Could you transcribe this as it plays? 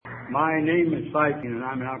My name is Sykin, and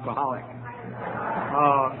I'm an alcoholic.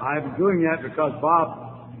 I'm doing that because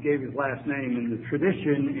Bob gave his last name, and the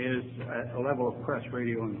tradition is at a level of press,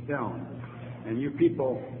 radio, and film. And you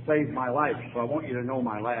people saved my life, so I want you to know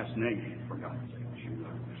my last name, for God's sake.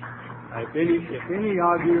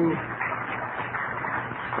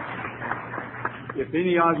 If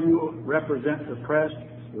any of you represent the press,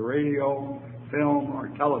 the radio, film, or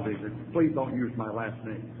television, please don't use my last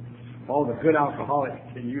name. All the good alcoholics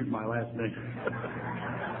can use my last name.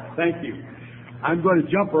 Thank you. I'm going to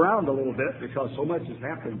jump around a little bit because so much has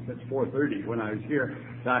happened since 4:30 when I was here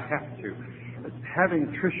that I have to. Having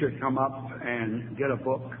Tricia come up and get a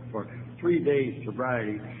book for 3 days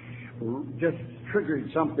sobriety just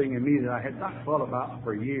triggered something in me that I had not thought about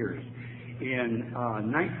for years. In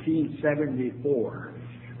 1974,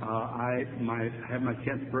 I had my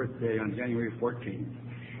 10th birthday on January 14th.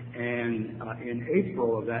 And in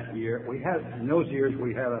April of that year, in those years,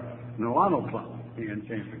 we had a Milano Club in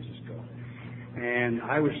San Francisco. And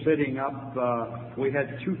I was sitting up, we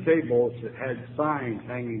had 2 tables that had signs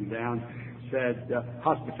hanging down, said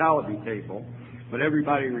hospitality table, but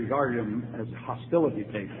everybody regarded them as a hostility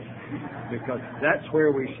table because that's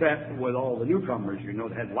where we sat with all the newcomers,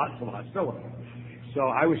 that had lots of hostility. So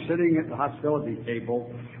I was sitting at the hostility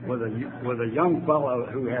table with a young fellow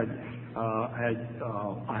who I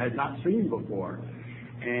had not seen before,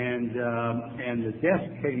 and the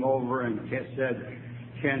desk came over and said,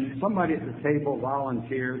 "Can somebody at the table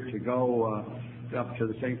volunteer to go up to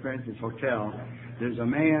the St. Francis Hotel? There's a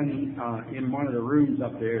man in one of the rooms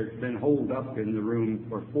up there that's been holed up in the room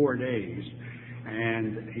for 4 days,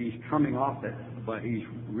 and he's coming off it, but he's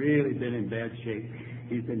really been in bad shape.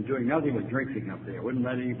 He's been doing nothing but drinking up there. Wouldn't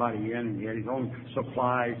let anybody in, and he had his own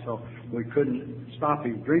supply, so we couldn't stop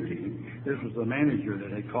him drinking." This was the manager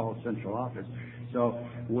that had called central office. So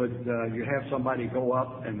would you have somebody go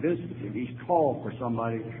up and visit him? He's called for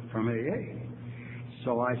somebody from AA.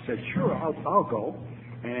 So I said, "Sure, I'll go."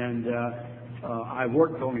 And I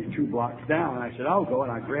worked only 2 blocks down. I said, "I'll go."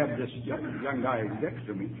 And I grabbed this young guy next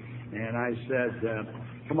to me, and I said,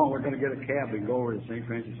 "Come on, we're going to get a cab and go over to the St.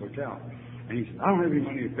 Francis Hotel." And he said, "I don't have any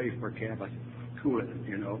money to pay for a cab." I said, "Cool it,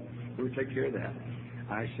 we'll take care of that."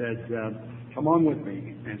 I said, "Come on with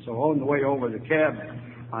me." And so on the way over the cab,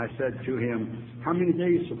 I said to him, "How many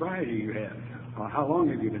days sobriety do you have? How long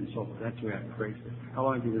have you been sober?" That's the way I phrased it. "How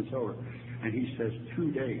long have you been sober?" And he says,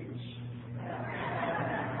 2 days.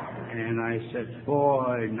 And I said,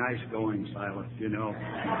 "Boy, nice going, Silas, You're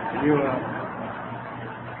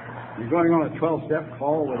going on a 12-step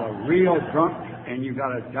call with a real drunk, and you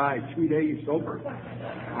got a guy 2 days sober."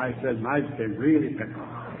 I said, "I've been really pickled."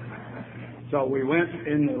 So we went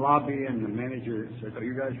in the lobby, and the manager said, "Are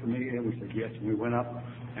you guys from AA?" And we said, "Yes." And we went up,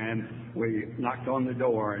 and we knocked on the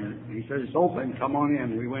door, and he said, "It's open, come on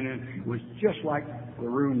in." We went in. It was just like the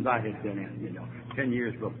rooms I had been in, 10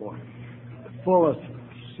 years before. Full of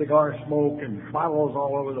cigar smoke and bottles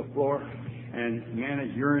all over the floor, and the man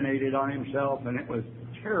had urinated on himself, and it was a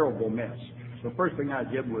terrible mess. So the first thing I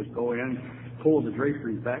did was go in, pull the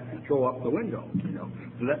draperies back, and throw up the window,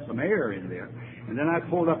 to let some air in there. And then I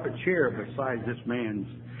pulled up a chair beside this man's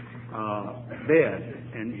bed,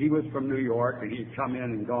 and he was from New York, and he'd come in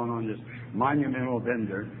and gone on this monumental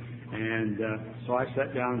bender. And so I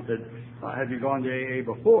sat down and said, "Have you gone to AA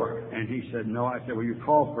before?" And he said, "No." I said, "Well, you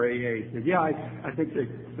called for AA." He said, "Yeah, I think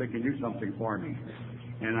they can do something for me."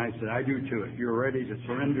 And I said, "I do too. If you're ready to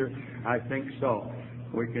surrender, I think so.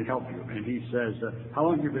 We can help you." And he says, "How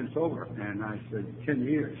long have you been sober?" And I said, 10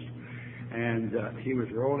 years. And he was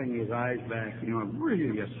rolling his eyes back, I'm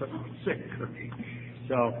really sick cookie.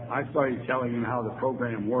 So I started telling him how the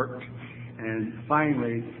program worked. And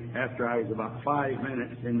finally, after I was about 5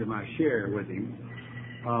 minutes into my share with him,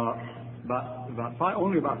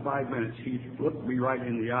 only about 5 minutes, he looked me right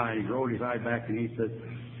in the eye. He rolled his eye back, and he said,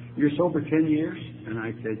 "You're sober 10 years?" And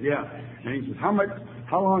I said, "Yeah." And he said, How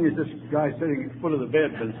long has this guy sitting at the foot of the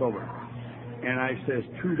bed been sober?" And I says,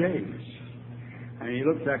 2 days. And he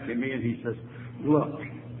looks back at me and he says, "Look,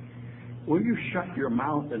 will you shut your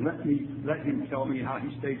mouth and let him tell me how he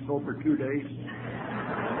stayed sober 2 days?"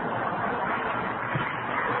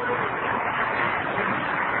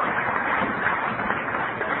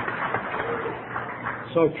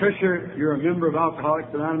 So, Tricia, you're a member of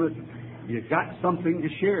Alcoholics Anonymous. You got something to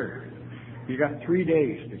share. You got 3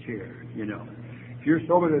 days to share, If you're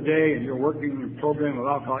sober today and you're working in the program of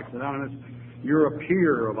Alcoholics Anonymous, you're a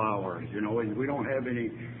peer of ours, and we don't have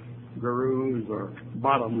any gurus or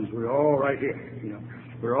bottoms. We're all right here,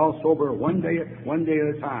 We're all sober one day at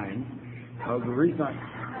a time. The reason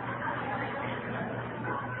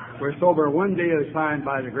We're sober one day at a time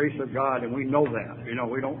by the grace of God, and we know that. You know,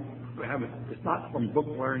 we have it. It's not from book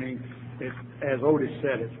learning. It's, as Otis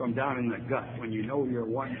said, it's from down in the gut when you know you're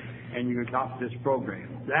one and you adopt this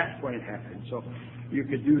program. That's when it happens. So you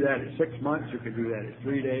could do that at 6 months, you could do that at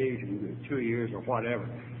 3 days, you could do it 2 years or whatever.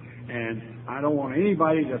 And I don't want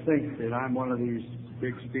anybody to think that I'm one of these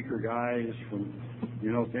big speaker guys from,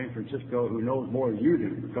 San Francisco who knows more than you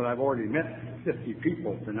do, because I've already met 50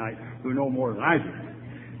 people tonight who know more than I do.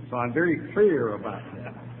 So I'm very clear about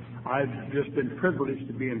that. I've just been privileged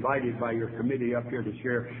to be invited by your committee up here to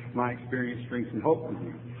share my experience, strength, and hope with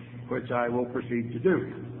you, which I will proceed to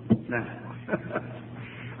do now.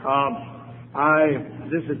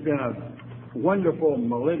 This has been a wonderful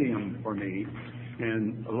millennium for me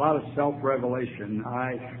and a lot of self-revelation.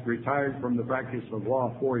 I retired from the practice of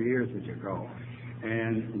law 4 years ago,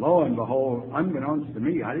 and lo and behold, unbeknownst to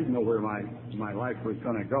me, I didn't know where my life was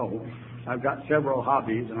going to go. I've got several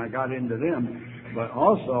hobbies, and I got into them, but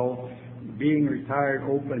also being retired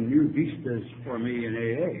opened new vistas for me in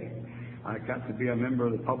AA. I got to be a member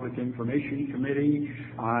of the Public Information Committee.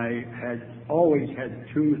 I had always had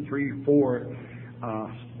 2, 3, 4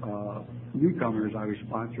 newcomers I was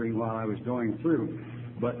sponsoring while I was going through.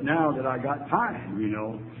 But now that I got time,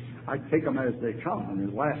 I take them as they come. And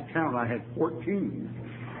the last count I had 14,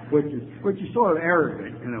 which is sort of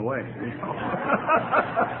arrogant in a way,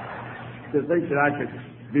 to think that I could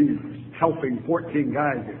be helping 14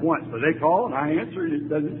 guys at once. So they call and I answer, and it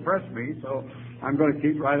doesn't impress me, so I'm going to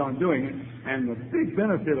keep right on doing it. And the big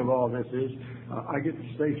benefit of all this is I get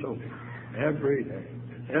to stay sober every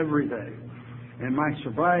day. And my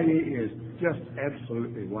sobriety is just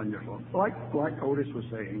absolutely wonderful. Like Otis was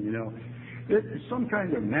saying, it's some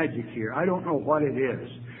kind of magic here. I don't know what it is.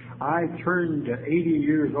 I turned 80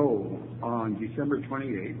 years old on December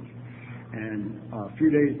 28th, and a few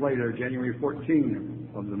days later, January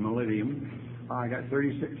 14th of the millennium, I got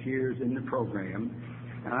 36 years in the program,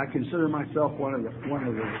 and I consider myself one of the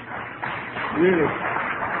really.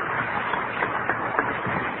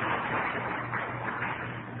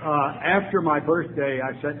 After my birthday,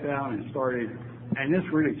 I sat down and started, and this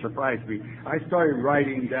really surprised me, I started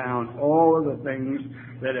writing down all of the things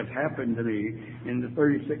that have happened to me in the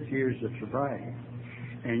 36 years of sobriety.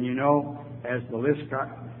 And as the list got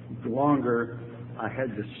longer, I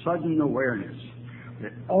had the sudden awareness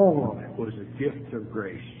that all of it was a gift of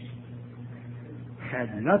grace.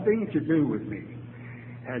 Had nothing to do with me.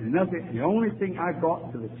 Had nothing. The only thing I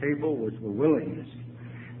brought to the table was the willingness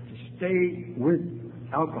to stay with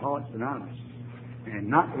Alcoholics Anonymous and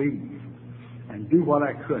not leave and do what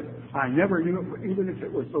I could. I never knew even if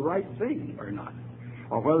it was the right thing or not,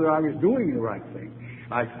 or whether I was doing the right thing.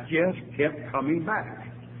 I just kept coming back.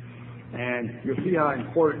 And you'll see how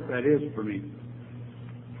important that is for me.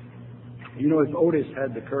 As Otis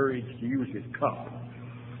had the courage to use his cup.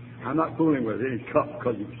 I'm not fooling with any cup,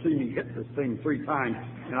 because you see me hit this thing 3 times,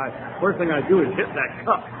 and first thing I do is hit that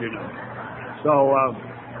cup, So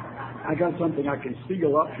I got something I can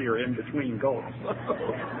seal up here in between gulps.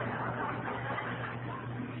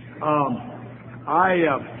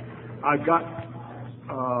 I've got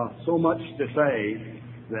so much to say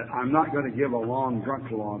that I'm not going to give a long drunk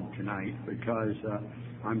along tonight, because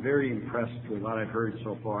I'm very impressed with what I've heard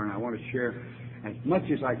so far, and I want to share as much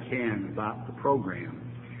as I can about the program.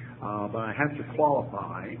 But I have to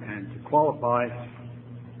qualify, and to qualify,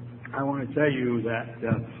 I want to tell you that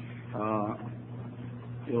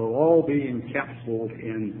it'll all be encapsulated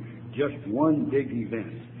in just one big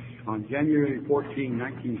event. On January 14,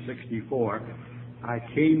 1964, I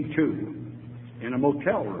came to in a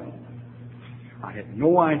motel room. I had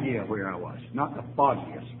no idea where I was, not the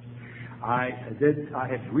foggiest. I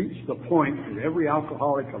had reached the point that every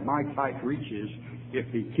alcoholic of my type reaches if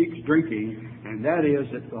he keeps drinking, and that is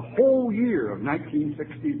that the whole year of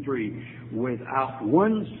 1963, without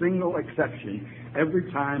one single exception,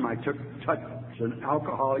 every time I touched an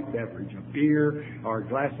alcoholic beverage, a beer or a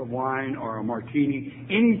glass of wine or a martini,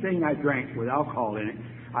 anything I drank with alcohol in it,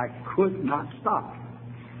 I could not stop.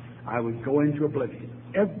 I would go into oblivion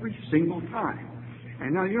every single time.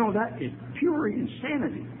 And now, that is pure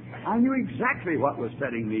insanity. I knew exactly what was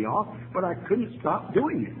setting me off, but I couldn't stop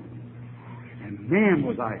doing it. And man,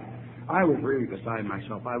 was I was really beside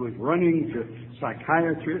myself. I was running to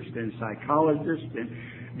psychiatrists and psychologists and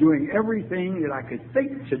doing everything that I could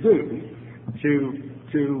think to do to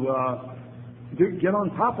get on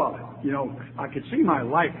top of it. I could see my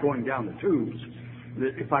life going down the tubes.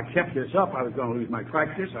 That if I kept this up, I was going to lose my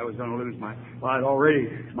practice. I was going to lose my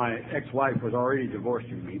ex-wife was already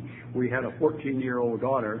divorcing me. We had a 14-year-old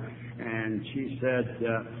daughter, and she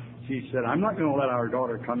said, I'm not going to let our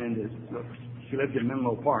daughter come into She lived in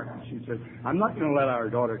Menlo Park. She said, I'm not going to let our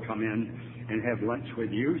daughter come in and have lunch with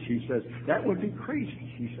you. She says, that would be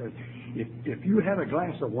crazy. She says, if you had a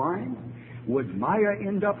glass of wine, would Maya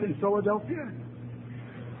end up in Philadelphia?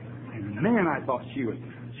 And man, I thought she was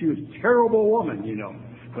a terrible woman, you know.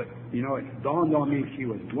 But, you know, it dawned on me she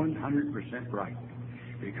was 100% right.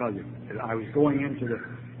 Because I was going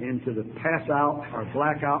into the pass out or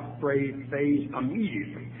blackout phase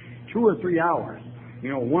immediately. 2 or 3 hours. You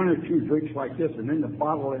know, 1 or 2 drinks like this, and then the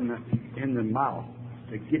bottle in the mouth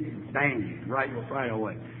to get banged right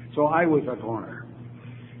away. So I was a goner.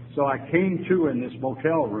 So I came to in this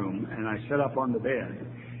motel room, and I sat up on the bed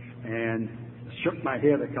and shook my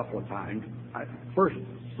head a couple of times. First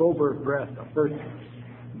sober breath, the first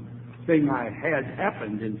thing I had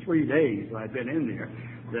happened in 3 days that I'd been in there,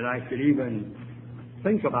 that I could even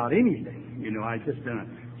think about anything. You know, I'd just been a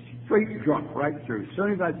straight drunk right through. As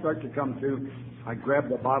soon as I'd start to come to, I'd grab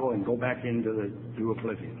the bottle and go back into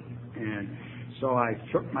oblivion. And so I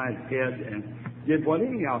shook my head and did what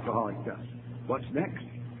any alcoholic does. What's next?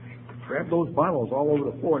 Grab those bottles all over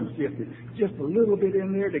the floor and see if there's just a little bit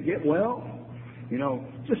in there to get well. You know,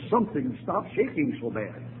 just something to stop shaking so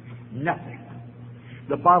bad. Nothing.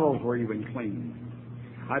 The bottles were even clean.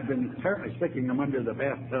 I've been apparently sticking them under the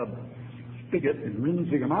bathtub spigot and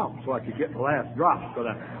rinsing them out so I could get the last drop, but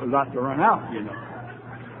I was about to run out, you know.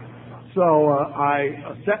 So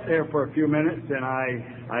I sat there for a few minutes, and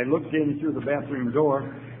I looked in through the bathroom door,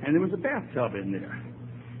 and there was a bathtub in there.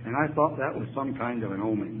 And I thought that was some kind of an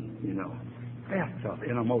omen, you know. Bathtub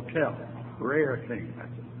in a motel. Rare thing. I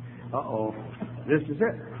said, uh-oh, this is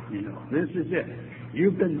it, you know. This is it.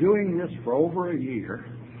 You've been doing this for over a year,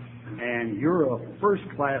 and you're a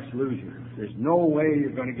first-class loser. There's no way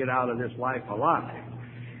you're going to get out of this life alive.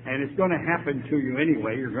 And it's going to happen to you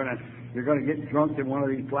anyway. You're going to get drunk in one of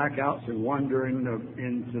these blackouts and wander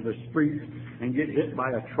into the street and get hit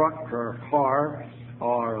by a truck or a car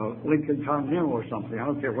or a Lincoln Continental or something. I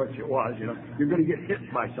don't care what it was, you know. You're going to get hit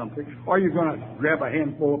by something, or you're going to grab a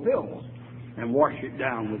handful of pills and wash it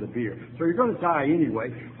down with a beer. So you're going to die anyway.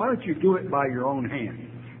 Why don't you do it by your own hand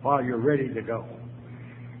while you're ready to go?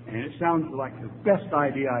 And it sounds like the best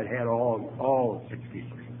idea I'd had all of 63.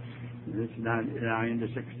 This is now into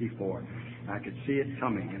 64. I could see it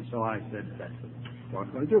coming, and so I said, that's what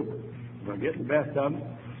I'm going to do. I'm going to get in the bathtub,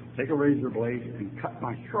 take a razor blade, and cut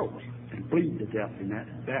my throat and bleed to death in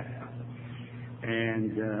that bathtub.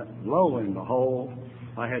 And lo and behold,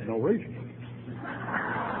 I had no razor blade.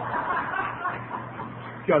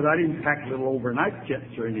 Because I didn't pack little overnight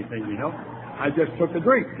kits or anything, you know. I just took a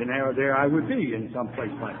drink, and there I would be in some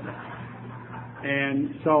place like that.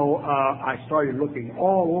 And so I started looking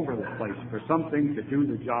all over the place for something to do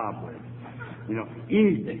the job with. You know,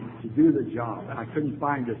 anything to do the job. I couldn't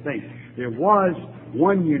find a thing. There was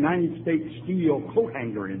one United States steel coat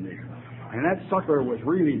hanger in there. And that sucker was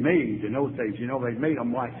really made in those days. You know, they made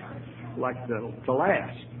them like to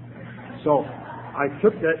last. So I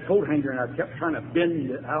took that coat hanger and I kept trying to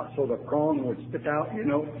bend it out so the prong would stick out, you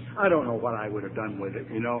know. I don't know what I would have done with it,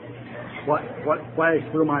 you know. What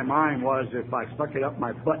flashed through my mind was if I stuck it up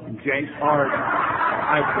my butt and janked hard,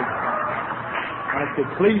 I could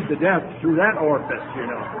bleed to death through that orifice, you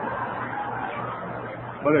know.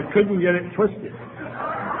 But I couldn't get it twisted.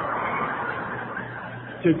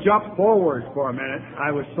 To jump forward for a minute,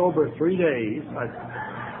 I was sober 3 days.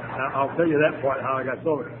 I'll tell you that part, how I got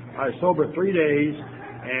sober. I was sober 3 days,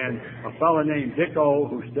 and a fellow named Dick O,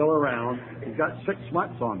 who's still around, he got 6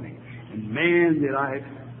 months on me. And man, did I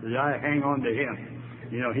hang on to him.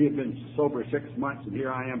 You know, he had been sober 6 months, and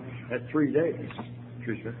here I am at 3 days,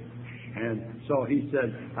 Tricia. And so he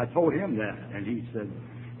said, I told him that, and he said,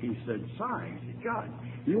 Si, he said, God,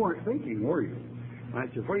 you weren't thinking, were you? And I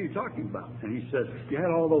said, what are you talking about? And he said, you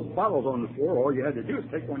had all those bottles on the floor, all you had to do is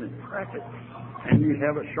take one and crack it, and you'd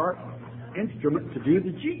have a sharp instrument to do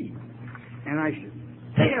the G. And I said,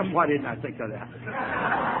 damn, why didn't I think of that?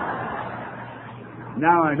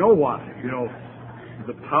 Now I know why. You know,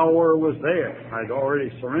 the power was there. I'd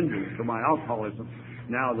already surrendered to my alcoholism.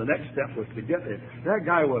 Now the next step was to get it. That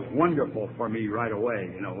guy was wonderful for me right away,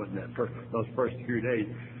 you know, in those first few days.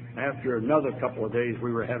 After another couple of days,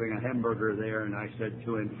 we were having a hamburger there, and I said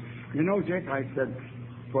to him, you know, Jake, I said,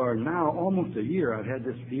 for now almost a year, I've had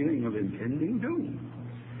this feeling of impending doom.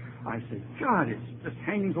 I said, God, it just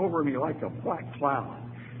hangs over me like a black cloud.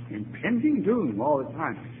 Impending doom all the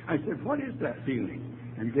time. I said, what is that feeling?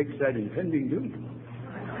 And Dick said, impending doom.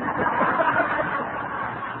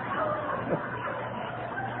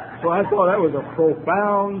 So I thought that was a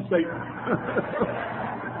profound statement.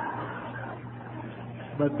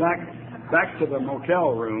 But back to the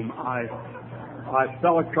motel room, I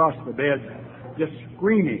fell across the bed just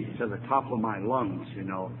screaming to the top of my lungs,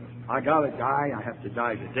 I gotta die. I have to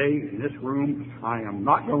die today in this room. I am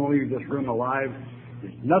not going to leave this room alive.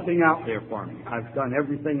 There's nothing out there for me. I've done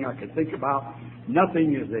everything I could think about.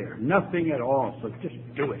 Nothing is there. Nothing at all. So just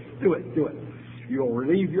do it. Do it. Do it. You'll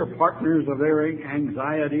relieve your partners of their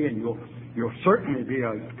anxiety, and you'll certainly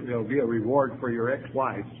there'll be a reward for your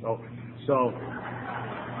ex-wife. So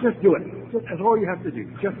just do it. That's all you have to do.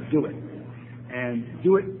 Just do it. And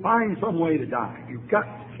do it. Find some way to die. You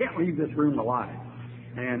can't leave this room alive.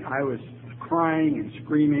 And I was crying and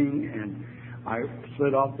screaming, and I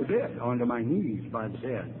slid off the bed onto my knees by the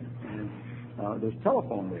bed. And there's a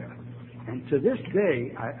telephone there. And to this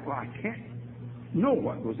day, I can't know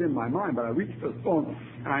what was in my mind, but I reached for the phone,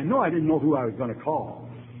 and I know I didn't know who I was going to call.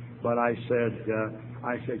 But I said,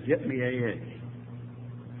 get me AA.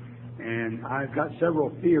 And I've got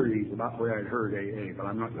several theories about where I'd heard AA, but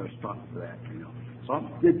I'm not going to stop for that.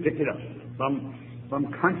 Some did pick it up.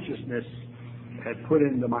 Some consciousness had put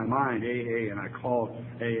into my mind AA, and I called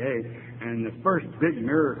AA. And the first big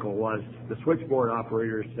miracle was the switchboard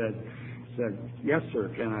operator said, yes, sir,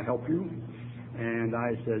 can I help you? And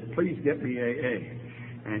I said, please get me AA.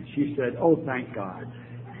 And she said, oh, thank God.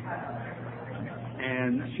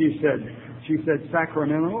 And she said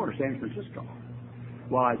Sacramento or San Francisco.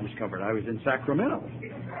 Well, I discovered I was in Sacramento.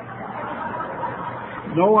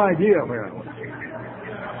 No idea where I was.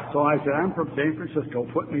 So I said, I'm from San Francisco,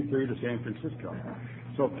 put me through to San Francisco.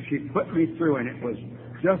 So she put me through, and it was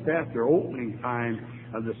just after opening time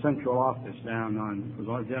of the central office down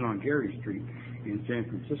on Gary Street in San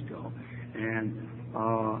Francisco. And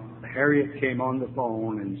Harriet came on the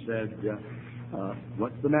phone and said,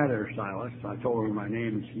 what's the matter, Silas? I told her my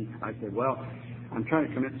name, and I said, well, I'm trying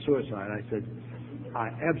to commit suicide. I said, I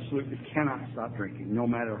absolutely cannot stop drinking, no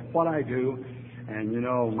matter what I do. And,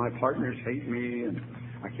 my partners hate me, and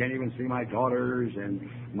I can't even see my daughters, and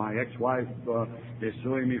my ex-wife is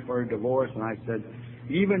suing me for a divorce. And I said,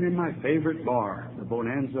 even in my favorite bar, the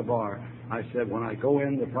Bonanza Bar, I said, when I go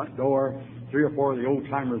in the front door, 3 or 4 of the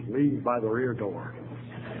old-timers leave by the rear door.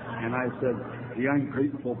 And I said, the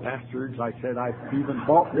ungrateful bastards, I said, I've even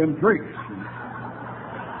bought them drinks.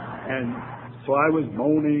 And so I was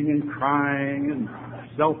moaning and crying and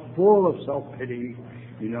full of self-pity,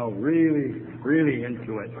 really, really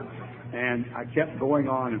into it. And I kept going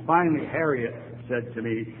on. And finally, Harriet said to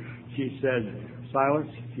me, she said, Silas,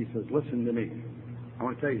 she says, listen to me. I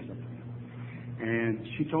want to tell you something. And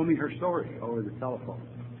she told me her story over the telephone.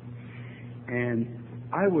 And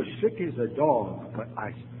I was sick as a dog, but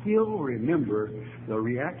I still remember the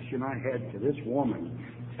reaction I had to this woman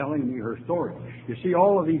telling me her story. You see,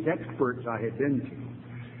 all of these experts I had been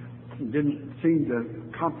to didn't seem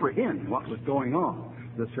to comprehend what was going on,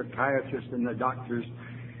 the psychiatrists and the doctors.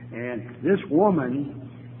 And this woman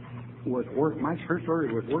was her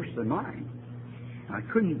story was worse than mine. I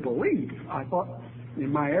couldn't believe. I thought, in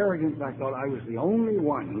my arrogance, I thought I was the only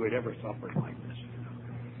one who had ever suffered like this.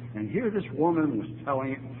 And here this woman was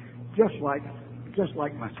telling it just like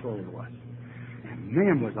my story was. And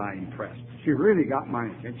man, was I impressed. She really got my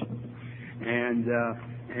attention.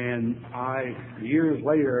 And years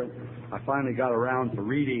later, I finally got around to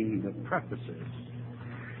reading the prefaces,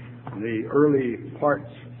 the early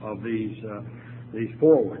parts of these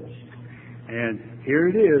forewords. And here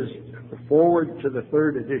it is, the foreword to the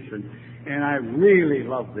 3rd edition. And I really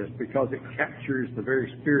love this because it captures the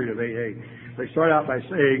very spirit of AA. They start out by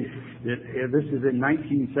saying that this is in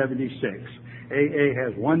 1976. AA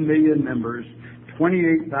has 1 million members,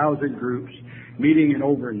 28,000 groups, meeting in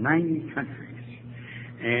over 90 countries.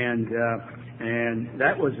 And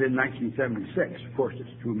that was in 1976. Of course,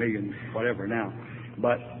 it's 2 million, whatever now.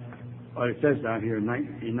 But it says down here, in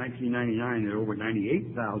 1999, there are over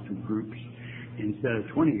 98,000 groups instead of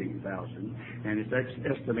 28,000, and it's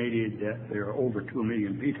estimated that there are over 2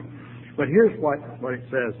 million people. But here's what it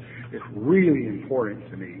says. It's really important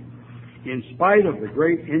to me. In spite of the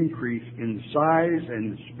great increase in the size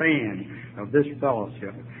and the span of this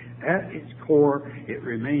fellowship, at its core, it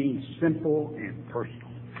remains simple and personal.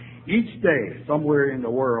 Each day, somewhere in the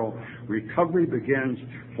world, recovery begins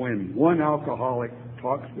when one alcoholic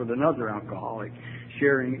talks with another alcoholic,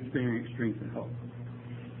 sharing experience, strength, and hope.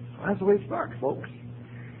 That's the way it starts, folks.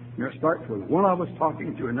 It starts with one of us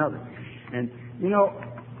talking to another. And,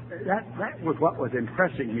 that was what was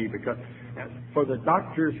impressing me, because for the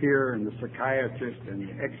doctors here and the psychiatrists and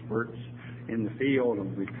the experts in the field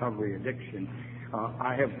of recovery addiction,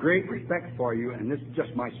 I have great respect for you, and this is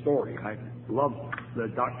just my story. I love the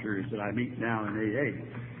doctors that I meet now in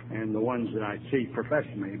AA and the ones that I see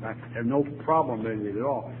professionally. I have no problem with it at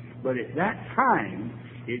all. But at that time,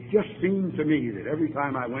 it just seemed to me that every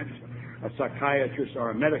time I went a psychiatrist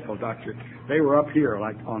or a medical doctor. They were up here,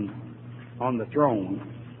 like on the throne,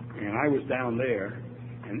 and I was down there.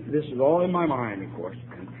 And this is all in my mind, of course.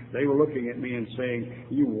 And they were looking at me and saying,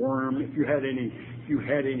 "You worm! If you had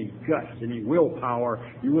any guts, any willpower,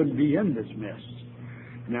 you wouldn't be in this mess."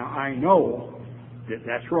 Now I know that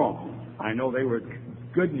that's wrong. I know they were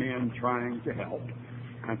good men trying to help.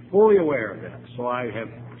 I'm fully aware of that, so I have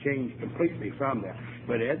changed completely from that.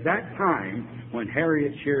 But at that time, when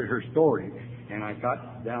Harriet shared her story, and I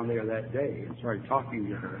got down there that day and started talking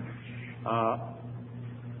to her,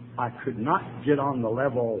 I could not get on the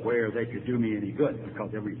level where they could do me any good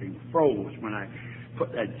because everything froze when I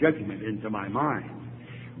put that judgment into my mind.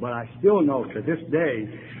 But I still know to this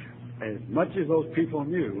day, as much as those people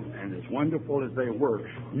knew and as wonderful as they were,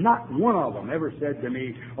 not one of them ever said to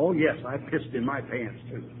me, "Oh yes, I pissed in my pants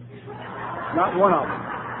too." Not one of them.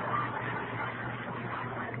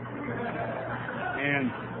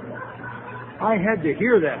 And I had to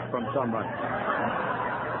hear that from somebody.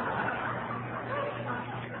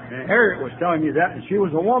 And Harriet was telling me that, and she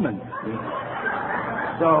was a woman.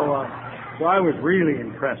 So I was really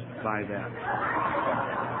impressed by that.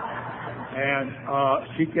 And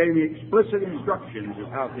she gave me explicit instructions of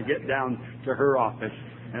how to get down to her office.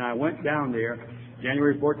 And I went down there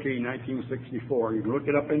January 14, 1964. You can look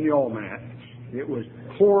it up in the almanac. It was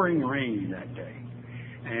pouring rain that day.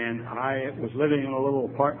 And I was living in a little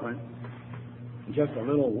apartment, just a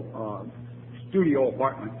little studio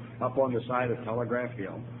apartment up on the side of Telegraph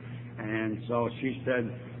Hill. And so she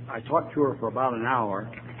said, I talked to her for about an hour,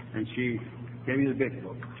 and she gave me the big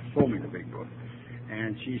book, told me the big book.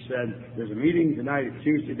 And she said, "There's a meeting tonight at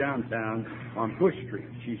Tuesday downtown on Bush Street."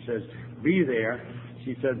 She says, "Be there."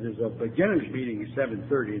 She said, "There's a beginner's meeting at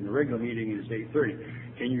 7:30 and the regular meeting is 8:30.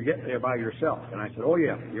 Can you get there by yourself?" And I said, "Oh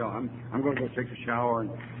yeah, I'm going to go take a shower and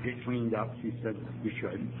get cleaned up." She said, "You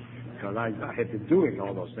should," because I had been doing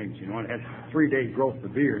all those things, I had 3-day growth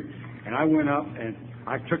of beard. And I went up and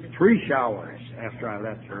I took 3 showers after I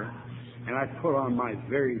left her, and I put on my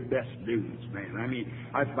very best dudes, man. I mean,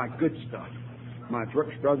 my good stuff. My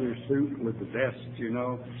Brooks Brothers suit with the vest,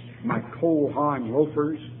 my Cole Haan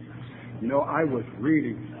loafers. I was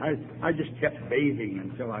really, I just kept bathing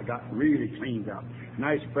until I got really cleaned up.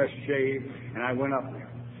 Nice fresh shave, and I went up,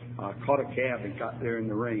 caught a cab and got there in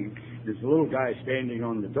the rain. There's a little guy standing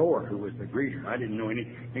on the door who was the greeter. I didn't know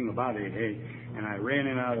anything about it, and I ran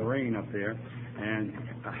in out of the rain up there, and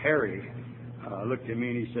Harry looked at me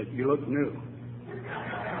and he said, "You look new."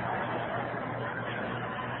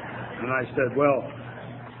 And I said, "Well,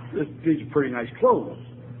 these are pretty nice clothes,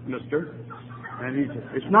 mister." And he said,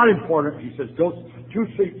 "It's not important." He says, "Those 2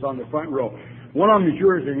 seats on the front row. One of them is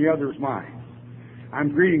yours and the other is mine. I'm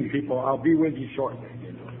greeting people. I'll be with you shortly."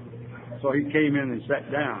 So he came in and sat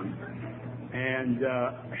down. And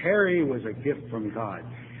Harry was a gift from God.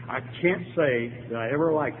 I can't say that I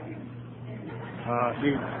ever liked him.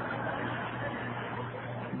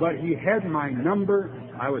 But he had my number.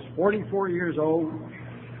 I was 44 years old.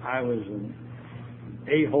 I was an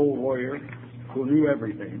a-hole lawyer who knew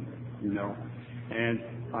everything, And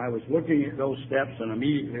I was looking at those steps, and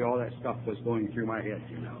immediately all that stuff was going through my head,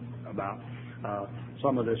 about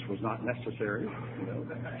some of this was not necessary.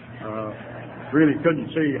 Really couldn't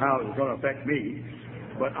see how it was going to affect me.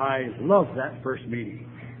 But I loved that first meeting.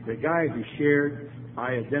 The guy who shared,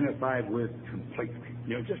 I identified with completely.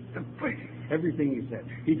 Just completely. Everything he said.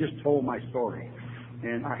 He just told my story.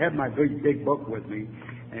 And I had my big book with me.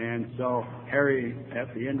 And so Harry,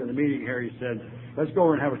 at the end of the meeting, Harry said, "Let's go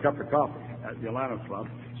over and have a cup of coffee at the Atlanta Club."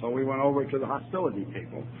 So we went over to the hostility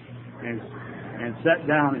table and sat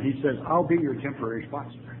down, and he says, "I'll be your temporary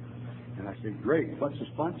sponsor." And I said, "Great, what's a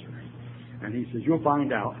sponsor?" And he says, "You'll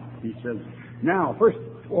find out." He says, "Now, first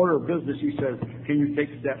order of business," he says, "can you take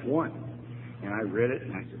step 1? And I read it,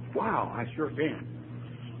 and I said, "Wow, I sure can."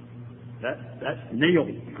 That nailed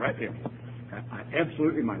me right there.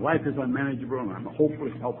 Absolutely, my life is unmanageable, and I'm a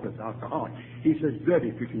hopeless, helpless alcoholic. He says, "Good,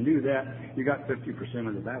 if you can do that, you got 50%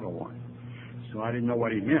 of the battle won." So I didn't know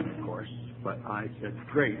what he meant, of course, but I said,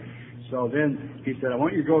 "Great." So then he said, "I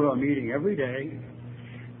want you to go to a meeting every day,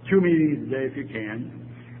 2 meetings a day if you can,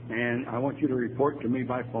 and I want you to report to me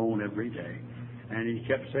by phone every day." And he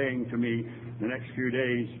kept saying to me the next few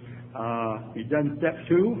days, "You done step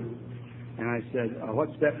 2? And I said,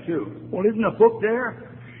 "What's step 2? "Well, isn't a book there?"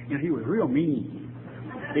 And he was real mean.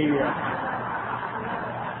 He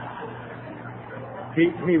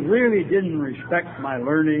really didn't respect my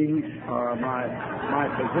learning or my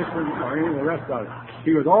position or any of the rest of it.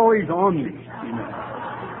 He was always on me,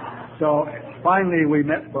 So finally we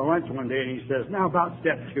met for lunch one day, and he says, "Now about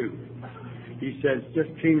step 2. He says,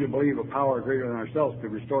 just came to believe a power greater than ourselves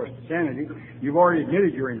could restore us to sanity. You've already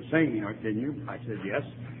admitted you're insane, didn't you? I said, yes.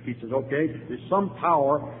 He says, okay, there's some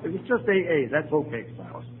power. If it's just AA, that's okay,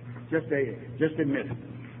 Silas. Just AA. Just admit it.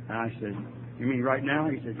 And I said, you mean right now?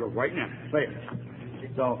 He said, right now. Say it.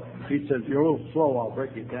 So he says, you're a little slow. I'll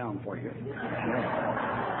break it down for you.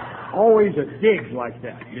 Always a dig like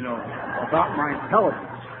that, about my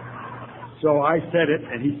intelligence. So I said it,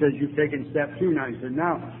 and he says, you've taken step 2 now. He said,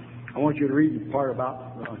 now, I want you to read the part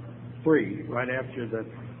about 3, right after the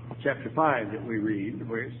chapter 5 that we read,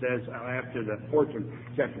 where it says, after the 4th of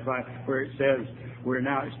chapter 5, where it says, we're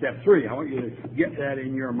now at step 3. I want you to get that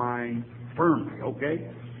in your mind firmly, okay?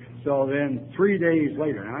 So then 3 days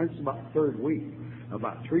later, now it's about the 3rd week,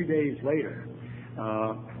 about 3 days later,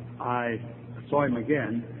 I saw him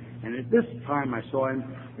again, and at this time I saw him,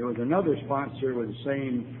 there was another sponsor with the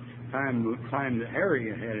same time that Harry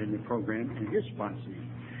had in the program, and his sponsor.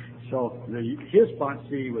 So his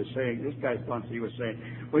sponsee was saying, this guy's sponsee was saying,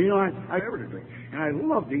 well, I never drink, and I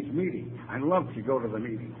love these meetings. I love to go to the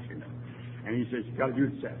meetings, And he says, you got to do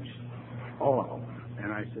the steps, all of them.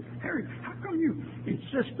 And I said, Harry, how come you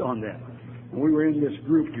insist on that? And we were in this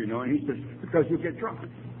group, and he says, because you'll get drunk.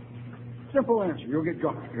 Simple answer, you'll get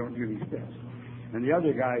drunk if you don't do these steps. And the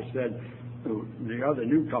other guy said, the other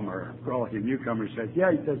newcomer, relative newcomer said,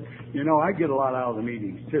 yeah, he says, I get a lot out of the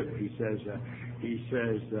meetings too. He says,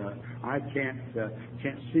 I can't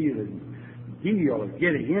see the deal of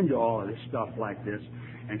getting into all of this stuff like this.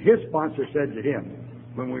 And his sponsor said to him,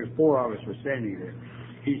 when 4 of us were standing there,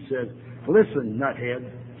 he said, listen, nuthead,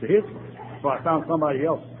 to his sponsor. So I found somebody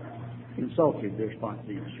else insulted their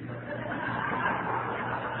sponsor.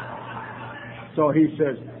 So he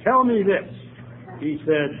says, tell me this. He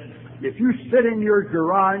said, if you sit in your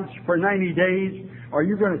garage for 90 days, are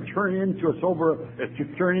you going to turn into a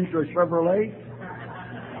Chevrolet?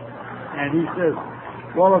 And he says,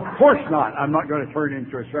 well, of course not. I'm not going to turn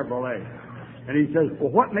into a Chevrolet. And he says,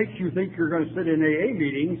 well, what makes you think you're going to sit in AA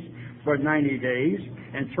meetings for 90 days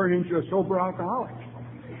and turn into a sober alcoholic?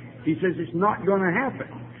 He says, it's not going to happen.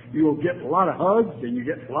 You will get a lot of hugs and you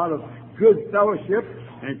get a lot of good fellowship.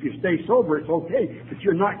 And if you stay sober, it's okay. But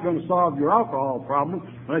you're not going to solve your alcohol problem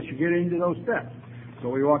unless you get into those steps. So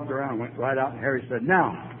we walked around, went right out, and Harry said,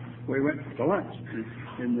 now, we went to lunch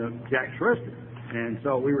in the Jack's restaurant. And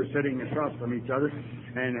so we were sitting across from each other,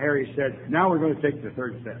 and Harry said, now we're going to take the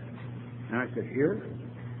 3rd step. And I said, here?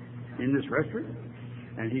 In this restaurant?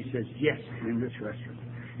 And he says, yes, in this restaurant.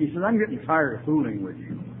 He says, I'm getting tired of fooling with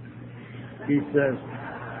you. He says,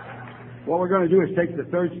 what we're going to do is take the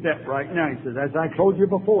 3rd step right now. He says, as I told you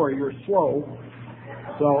before, you're slow,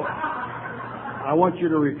 so I want you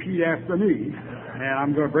to repeat after me, and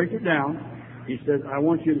I'm going to break it down. He says, I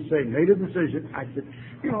want you to say, made a decision. I said,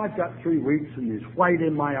 I've got 3 weeks and there's white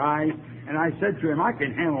in my eyes. And I said to him, I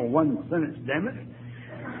can handle 1 sentence, damn it.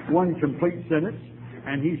 1 complete sentence.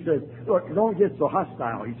 And he says, look, don't get so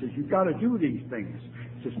hostile. He says, you've got to do these things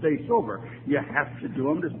to stay sober. You have to do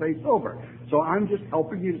them to stay sober. So I'm just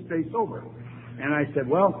helping you to stay sober. And I said,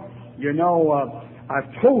 well,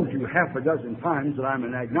 I've told you half a dozen times that I'm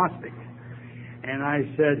an agnostic. And I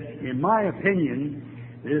said, in my opinion,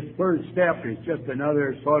 this 3rd step is just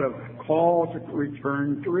another sort of call to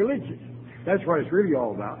return to religion. That's what it's really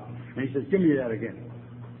all about. And he says, give me that again.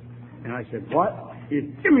 And I said, what? He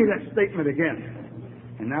said, give me that statement again.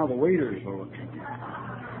 And now the waiters are looking.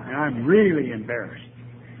 And I'm really embarrassed.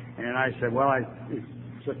 And I said, well, it's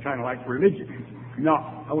just kind of like religion. No,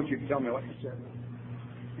 I want you to tell me what you said.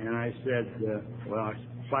 And I said, I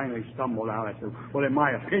finally stumbled out. I said, well, in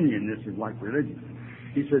my opinion, this is like religion.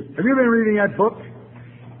 He says, have you been reading that book?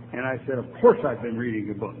 And I said, of course I've been reading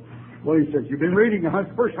the book. Well, he says, you've been reading the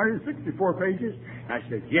first 164 pages? And I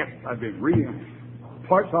said, yes, I've been reading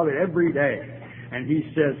parts of it every day. And he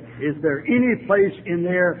says, is there any place in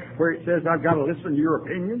there where it says I've got to listen to your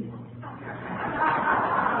opinion?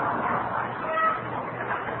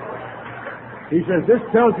 He says, this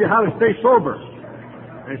tells you how to stay sober.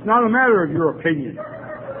 And it's not a matter of your opinion.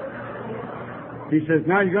 He says,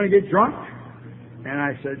 now you're going to get drunk? And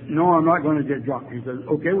I said, no, I'm not going to get drunk. He says,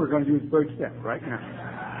 okay, we're going to do the 3rd step right now.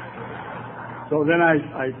 So then I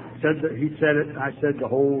said that he said it, and I said the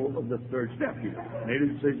whole of the 3rd step. He made a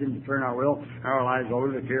decision to turn our will, our lives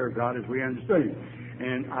over to the care of God as we understood Him.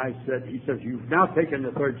 And he says, you've now taken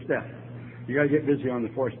the 3rd step. You got to get busy on the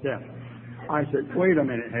 4th step. I said, wait a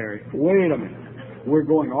minute, Harry, wait a minute. We're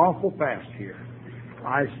going awful fast here.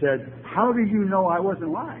 I said, how do you know I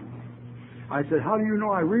wasn't lying? I said, how do you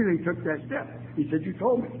know I really took that step? He said, you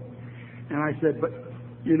told me. And I said, but,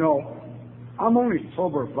 I'm only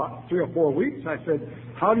sober about 3 or 4 weeks. I said,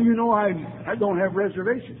 how do you know I don't have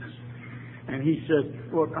reservations? And he says,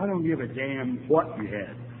 look, I don't give a damn what you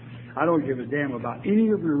had. I don't give a damn about any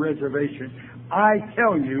of your reservations. I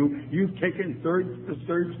tell you, you've taken the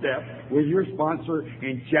third step with your sponsor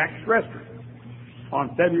in Jack's Restaurant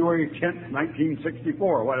on February 10th,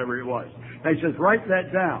 1964, or whatever it was. And he says, write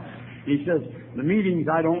that down. He says, the meetings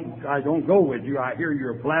I don't go with you. I hear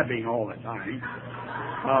you're blabbing all the time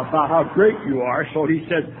about how great you are. So he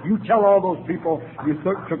says, you tell all those people you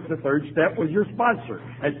took the third step with your sponsor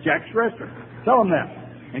at Jack's Restaurant. Tell them that.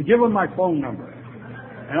 And give them my phone number.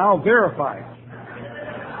 And I'll verify it.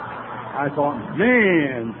 I thought,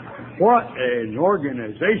 man, what an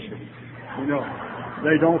organization. You know,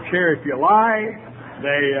 they don't care if you lie.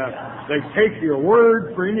 They take your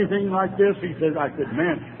word for anything like this. He said, I said,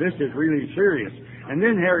 man, this is really serious. And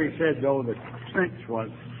then Harry said, though, the cinch was,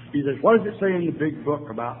 he says, what does it say in the big book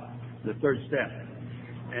about the third step?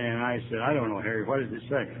 And I said, I don't know, Harry, what does it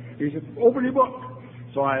say? He said, open your book.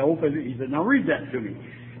 So I opened it. He said, now read that to me.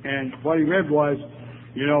 And what he read was,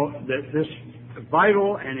 you know, that this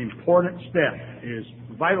vital and important step is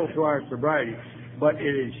vital to our sobriety, but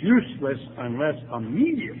it is useless unless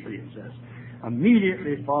immediately, it says,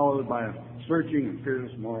 immediately followed by a searching and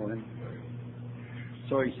fearless moral inquiry.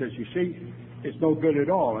 So he says, you see, it's no good at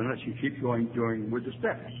all unless you keep doing with the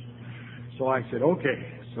steps. So I said,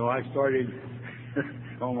 okay. So I started,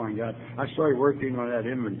 oh my God, I started working on that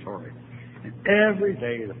inventory. And every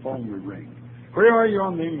day the phone would ring. Where are you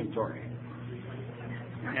on the inventory?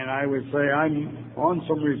 And I would say, I'm on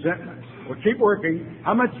some resentments. Well, keep working.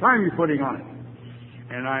 How much time are you putting on it?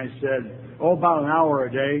 And I said, oh, about an hour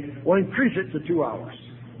a day. Well, increase it to 2 hours.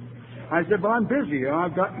 I said, but I'm busy.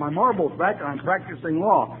 I've got my marbles back and I'm practicing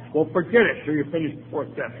law. Well, forget it till you finish the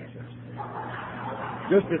fourth step, he says.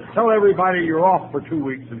 Just to tell everybody you're off for 2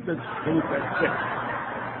 weeks and finish that step.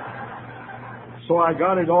 So I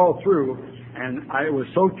got it all through, and it was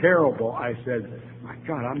so terrible, I said, my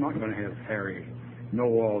God, I'm not going to have Harry know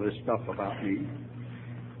all this stuff about me.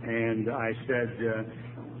 And I said,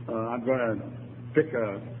 I'm going to pick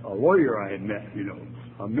a lawyer I had met, you know,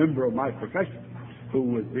 a member of my profession, who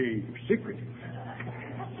would be secretive.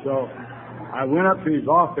 So I went up to his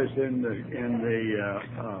office in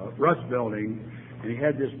the Russ building, and he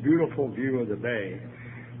had this beautiful view of the bay.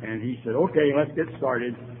 And he said, okay, let's get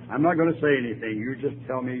started. I'm not going to say anything. You just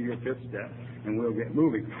tell me your fifth step, and we'll get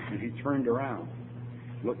moving. And he turned around,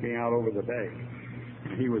 looking out over the bay.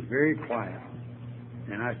 And he was very quiet.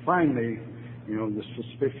 And I finally, you know, the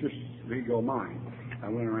suspicious legal mind, I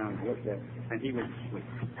went around and looked at him, and he was asleep.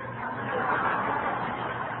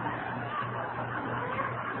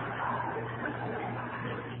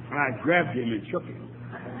 And I grabbed him and shook him.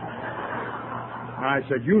 And I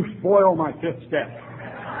said, you spoil my fifth step.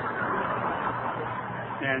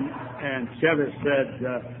 And Chevis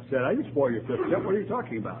said, I didn't spoil your fifth step. What are you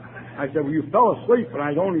talking about? I said, well, you fell asleep, and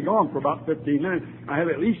I'd only gone for about 15 minutes. I have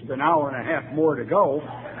at least an hour and a half more to go.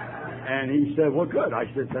 And he said, well, good. I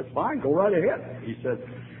said, that's fine. Go right ahead. He says,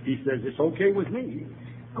 it's okay with me.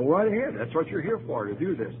 Go right ahead. That's what you're here for, to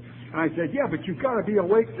do this. And I said, yeah, but you've got to be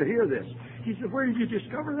awake to hear this. He said, where did you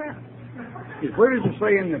discover that? He said, where does it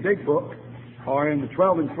say in the big book or in the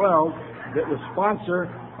 12 and 12 that the sponsor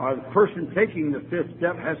or the person taking the fifth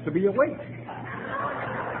step has to be awake?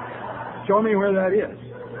 Show me where that is.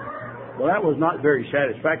 Well, that was not very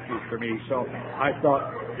satisfactory for me, so I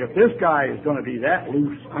thought, if this guy is going to be that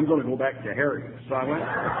loose, I'm going to go back to Harry. So I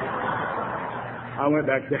went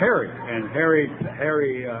back to Harry, and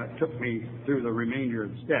Harry took me through the remainder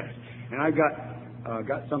of the steps. And I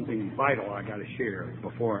got something vital I got to share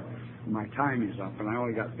before my time is up, and I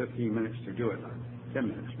only got 15 minutes to do it, 10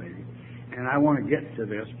 minutes maybe. And I want to get to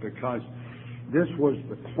this because this was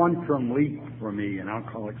the quantum leap for me in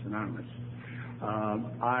Alcoholics Anonymous.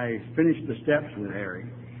 I finished the steps with Harry,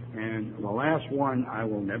 and the last one I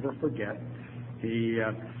will never forget.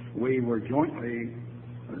 We were jointly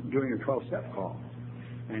doing a 12-step call,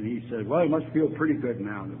 and he said, well, it must feel pretty good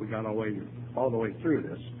now that we got all the way through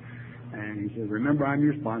this. And he said, remember, I'm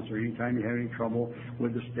your sponsor. Anytime you have any trouble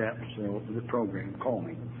with the steps or with the program, call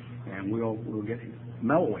me, and we'll get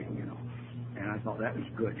mellowing, you know. And I thought that was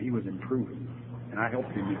good. He was improving, and I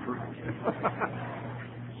helped him improve.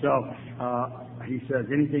 So he says,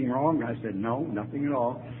 anything wrong? I said, no, nothing at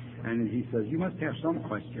all. And he says, you must have some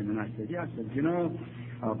question. And I said, yeah. I said, you know,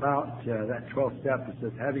 about that 12th step, it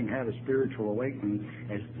says, having had a spiritual awakening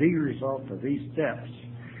as the result of these steps,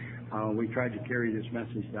 we tried to carry this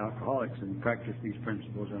message to alcoholics and practice these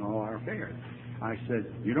principles in all our affairs. I said,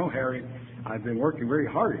 you know, Harry, I've been working very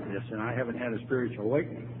hard at this, and I haven't had a spiritual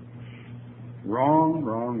awakening.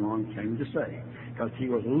 Wrong thing to say. Because he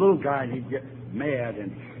was a little guy, and he'd get mad,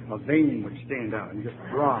 and a vein would stand out, and just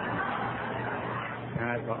drop. And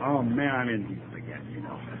I thought, oh man, I'm in deep again, you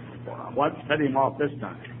know. What set him off this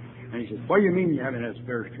time? And he says, what do you mean you haven't had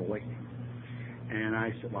spiritual awakening? And I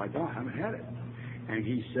said, well, I haven't had it. And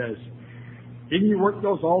he says, didn't you work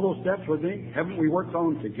all those steps with me? Haven't we worked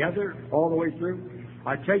on them together all the way through?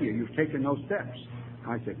 I tell you, you've taken those steps.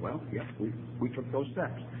 I said, well, yes, we took those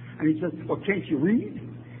steps. And he says, well, can't you read?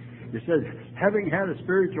 He says, having had a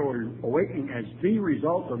spiritual awakening as the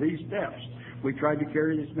result of these steps, we tried to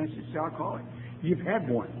carry this message to our calling. You've had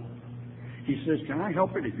one. He says, can I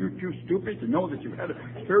help it if you're too stupid to know that you've had a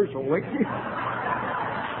spiritual awakening?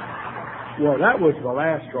 Well, that was the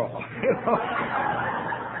last straw.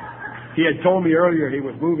 He had told me earlier he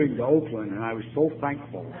was moving to Oakland, and I was so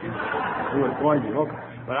thankful he was going to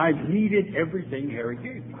Oakland. But I needed everything Harry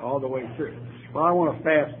gave me all the way through. Well, I want to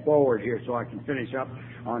fast forward here so I can finish up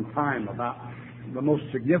on time about the most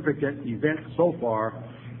significant event so far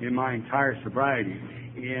in my entire sobriety.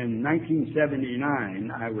 In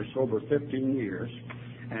 1979, I was sober 15 years,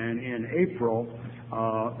 and in April,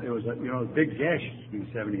 it was a big gash in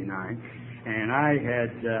 79, and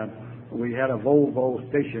we had a Volvo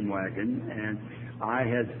station wagon, and I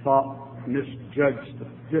had misjudged the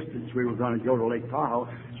distance we were going to go to Lake Tahoe,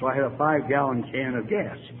 so I had a 5-gallon can of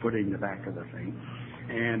gas put in the back of the thing.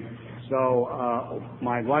 And so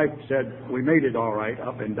my wife said we made it all right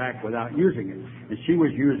up and back without using it. And she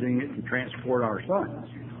was using it to transport our sons.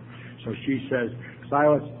 So she says,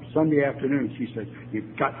 Silas, Sunday afternoon, she says,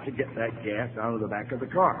 you've got to get that gas out of the back of the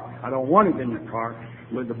car. I don't want it in the car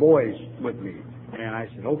with the boys with me. And I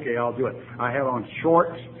said, okay, I'll do it. I had on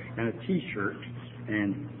shorts and a T-shirt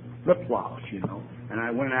and flip-flops, and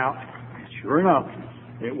I went out, and sure enough,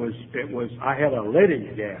 I had a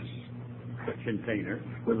leaded gas container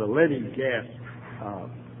with a leaded gas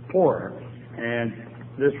pourer, and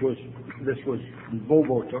this was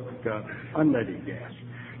Volvo took unleaded gas.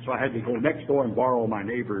 So I had to go next door and borrow my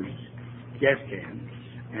neighbor's gas can,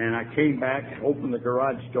 and I came back and opened the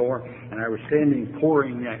garage door, and I was standing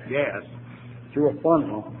pouring that gas through a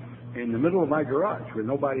funnel in the middle of my garage with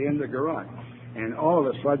nobody in the garage. And all of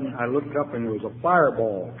a sudden, I looked up and there was a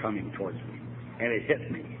fireball coming towards me, and it hit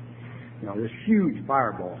me. This huge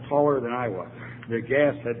fireball, taller than I was. The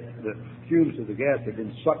fumes of the gas had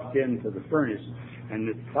been sucked into the furnace, and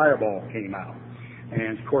the fireball came out.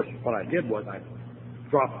 And of course, what I did was I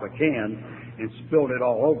dropped the can and spilled it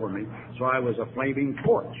all over me, so I was a flaming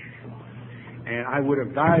torch. And I would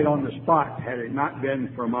have died on the spot had it not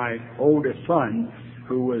been for my oldest son,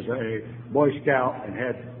 who was a Boy Scout and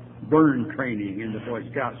had burn training in the Boy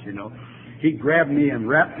Scouts, He grabbed me and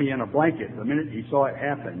wrapped me in a blanket the minute he saw it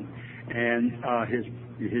happen. And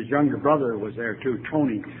his younger brother was there too,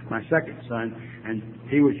 Tony, my second son, and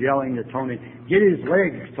he was yelling to Tony, get his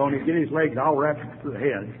legs, Tony, get his legs, I'll wrap him to the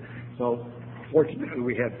head. So fortunately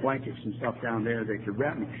we had blankets and stuff down there they could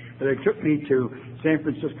wrap me. But they took me to San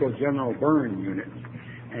Francisco General Burn Unit,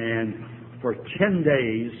 and for 10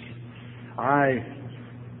 days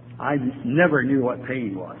I never knew what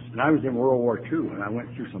pain was. And I was in World War II, and I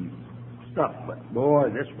went through some stuff, but boy,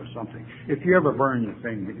 this was something. If you ever burn the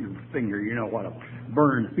finger, you know what a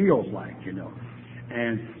burn feels like,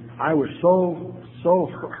 And I was so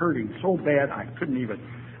hurting, so bad, I couldn't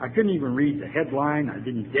even read the headline. I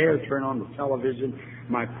didn't dare turn on the television.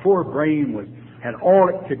 My poor brain had all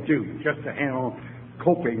it could do just to handle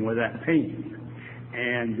coping with that pain.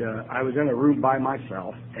 And I was in a room by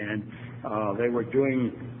myself, and they were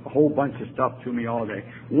doing a whole bunch of stuff to me all day.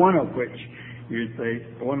 One of which,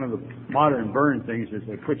 one of the modern burn things is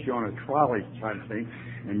they put you on a trolley type thing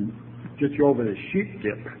and get you over the sheep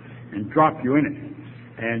dip and drop you in it.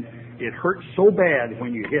 And it hurts so bad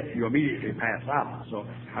when you hit, you immediately pass out. So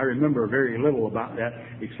I remember very little about that,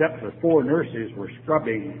 except the 4 nurses were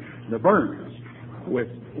scrubbing the burns with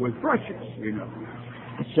brushes,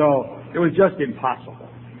 So it was just impossible.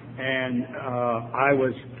 And I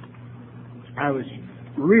was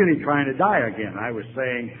really trying to die again. I was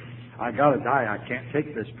saying, I gotta die. I can't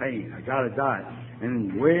take this pain. I gotta die.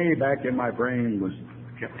 And way back in my brain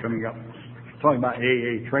kept coming up, talking about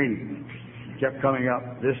AA training, kept coming up,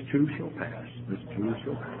 this too shall pass. This too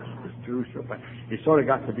shall pass. This too shall pass. It sort of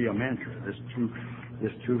got to be a mantra.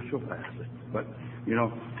 This too shall pass. But,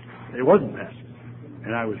 it wasn't passing.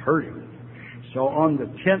 And I was hurting. So on the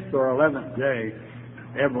 10th or 11th day,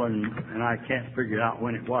 Evelyn, and I can't figure out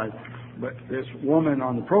when it was, but this woman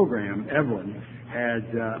on the program, Evelyn,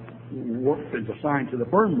 had was assigned to the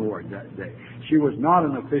burn ward that day. She was not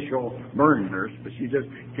an official burn nurse, but she just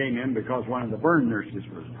came in because one of the burn nurses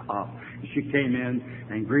was off. She came in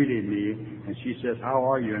and greeted me, and she says, how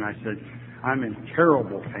are you? And I said, I'm in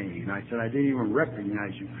terrible pain. I said, I didn't even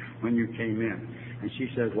recognize you when you came in. And she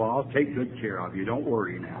says, well, I'll take good care of you. Don't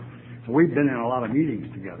worry now. So we've been in a lot of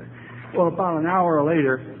meetings together. Well, about an hour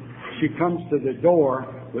later, she comes to the door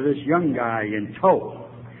with this young guy in tow.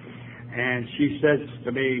 And she says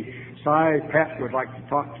to me, Si, Pat would like to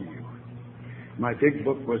talk to you. My big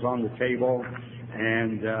book was on the table,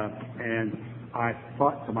 and I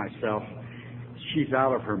thought to myself, she's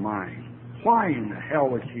out of her mind. Why in the hell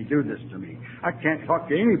would she do this to me? I can't talk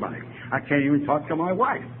to anybody. I can't even talk to my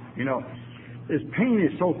wife. You know, this pain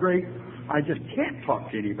is so great, I just can't talk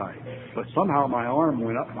to anybody. But somehow my arm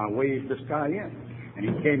went up and I waved this guy in. And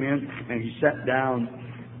he came in and he sat down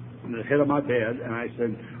on the head of my bed, and I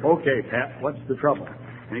said, okay, Pat, what's the trouble?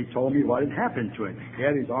 And he told me what had happened to him. He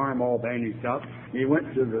had his arm all bandaged up. He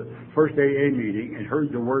went to the first AA meeting and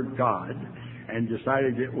heard the word God and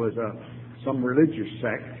decided it was some religious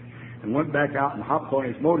sect, and went back out and hopped on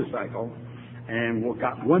his motorcycle and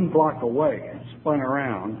got 1 block away and spun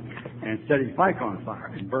around and set his bike on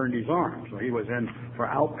fire and burned his arm. So he was in for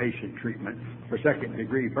outpatient treatment for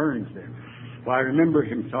second-degree burns there. Well, I remember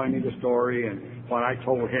him telling me the story and what I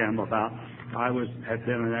told him about had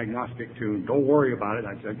been an agnostic too. Don't worry about it.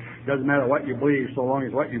 I said, it doesn't matter what you believe, so long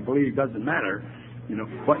as what you believe doesn't matter. You know,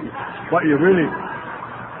 what you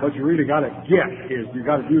really got to get is you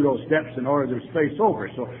got to do those steps in order to stay sober.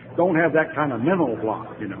 So don't have that kind of mental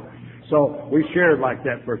block, you know. So we shared like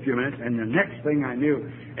that for a few minutes, and the next thing I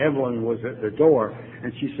knew, Evelyn was at the door,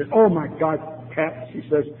 and she said, oh my God, Pat, she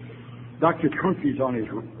says, Dr. Krunke's on his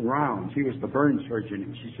rounds. He was the burn surgeon,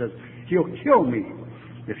 and she says, he'll kill me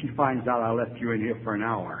if he finds out I left you in here for an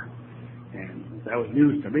hour. And that was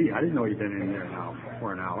news to me. I didn't know he'd been in there now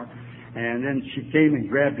for an hour. And then she came and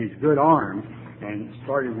grabbed his good arm and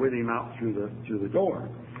started with him out through the door.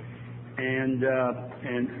 And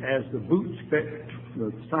as the boots fit,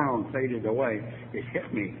 the sound faded away, it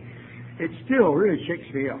hit me. It still really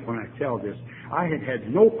shakes me up when I tell this. I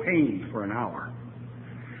had no pain for an hour.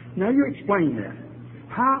 Now you explain that.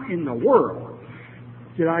 How in the world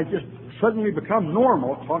did I just suddenly become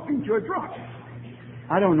normal talking to a drunk?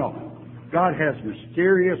 I don't know. God has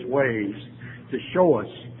mysterious ways to show us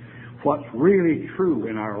what's really true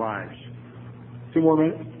in our lives. 2 more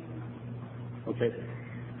minutes? Okay.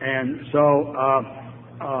 And so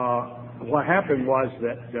what happened was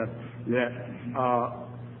that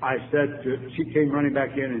I said she came running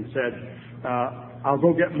back in and said, I'll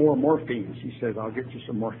go get more morphine. She says, I'll get you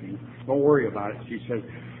some morphine. Don't worry about it. She says,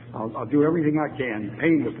 I'll do everything I can. The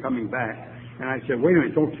pain was coming back. And I said, wait a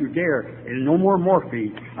minute, don't you dare. And no more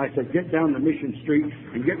morphine. I said, get down to Mission Street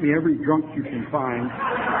and get me every drunk you can find.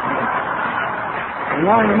 And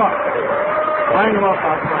line them up. Line them up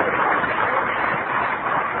outside.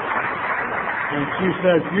 And she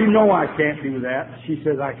says, you know I can't do that. She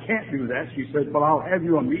says, I can't do that. She says, but I'll have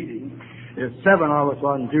you a meeting. There's 7 of us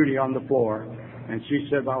on duty on the floor. And she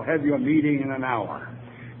said, I'll have you a meeting in an hour.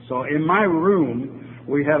 So in my room,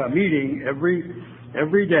 we had a meeting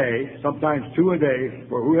every day, sometimes 2 a day,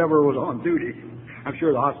 for whoever was on duty. I'm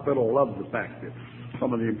sure the hospital loved the fact that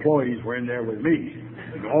some of the employees were in there with me,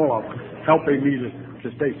 all of them, helping me to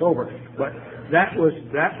stay sober. But that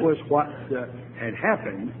was what had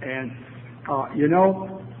happened. And, you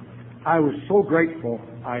know, I was so grateful.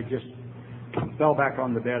 I just fell back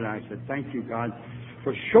on the bed and I said, thank you, God,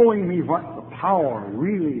 for showing me what the power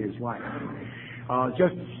really is like.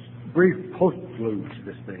 Just brief postlude to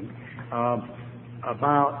this thing.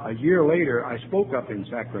 About a year later, I spoke up in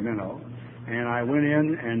Sacramento, and I went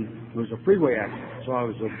in, and it was a freeway accident, so I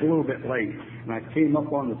was a little bit late. And I came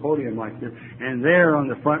up on the podium like this, and there on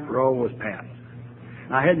the front row was Pat.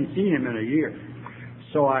 I hadn't seen him in a year.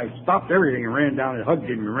 So I stopped everything and ran down and hugged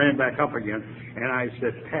him and ran back up again. And I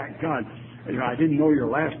said, Pat, God, you know, I didn't know your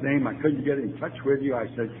last name. I couldn't get in touch with you. I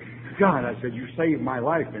said, God, I said, you saved my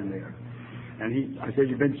life in there. And I said,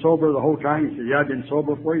 you've been sober the whole time? He said, yeah, I've been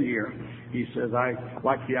sober for a year. He says, I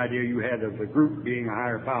like the idea you had of the group being a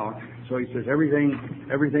higher power. So he says,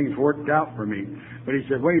 everything's worked out for me. But he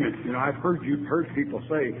said, wait a minute, you know, I've heard people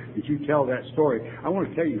say that you tell that story. I want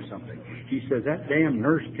to tell you something. He says, that damn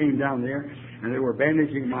nurse came down there and they were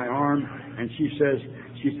bandaging my arm, and she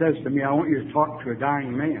says to me, I want you to talk to a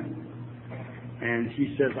dying man. And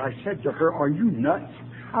he says, I said to her, are you nuts?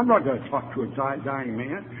 I'm not going to talk to a dying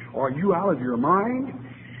man. Are you out of your mind?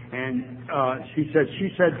 And she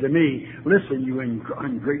said to me, listen, you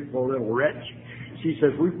ungrateful little wretch. She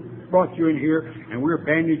says, we brought you in here and we're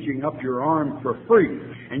bandaging up your arm for free.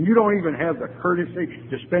 And you don't even have the courtesy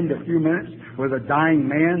to spend a few minutes with a dying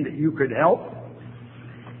man that you could help.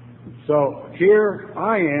 So here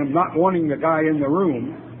I am, not wanting the guy in the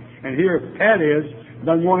room. And here Pat is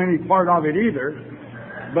doesn't want any part of it either.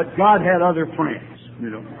 But God had other plans, you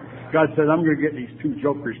know. God said, I'm going to get these two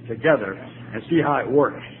jokers together and see how it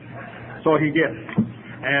works. So he did.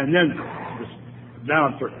 And then,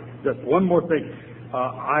 just one more thing.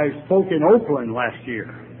 I spoke in Oakland last year.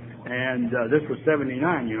 And this was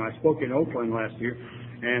 79, you know. I spoke in Oakland last year.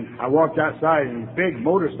 And I walked outside and big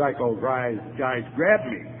motorcycle guys grabbed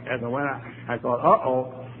me as I went out. I thought,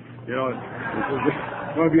 uh-oh, you know, is this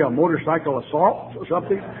going to be a motorcycle assault or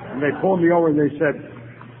something? And they pulled me over and they said,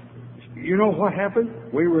 you know what happened?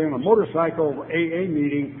 We were in a motorcycle AA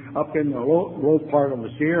meeting up in the low part of the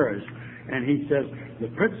Sierras, and he says, the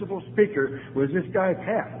principal speaker was this guy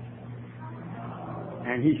Pat.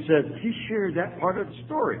 And he says, he shared that part of the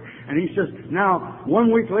story. And he says, now,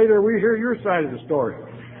 1 week later, we hear your side of the story.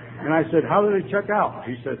 And I said, how do they check out?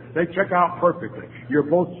 He said, they check out perfectly. You're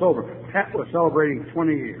both sober. Pat was celebrating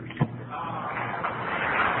 20 years.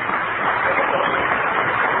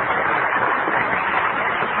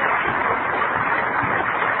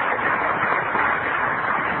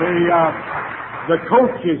 The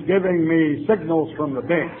coach is giving me signals from the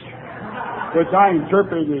bench, which I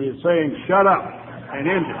interpreted as saying, shut up and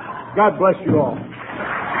end it. God bless you all.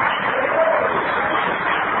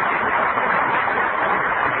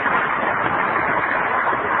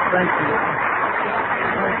 Thank you.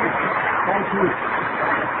 Thank you. Thank you.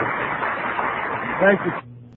 Thank you.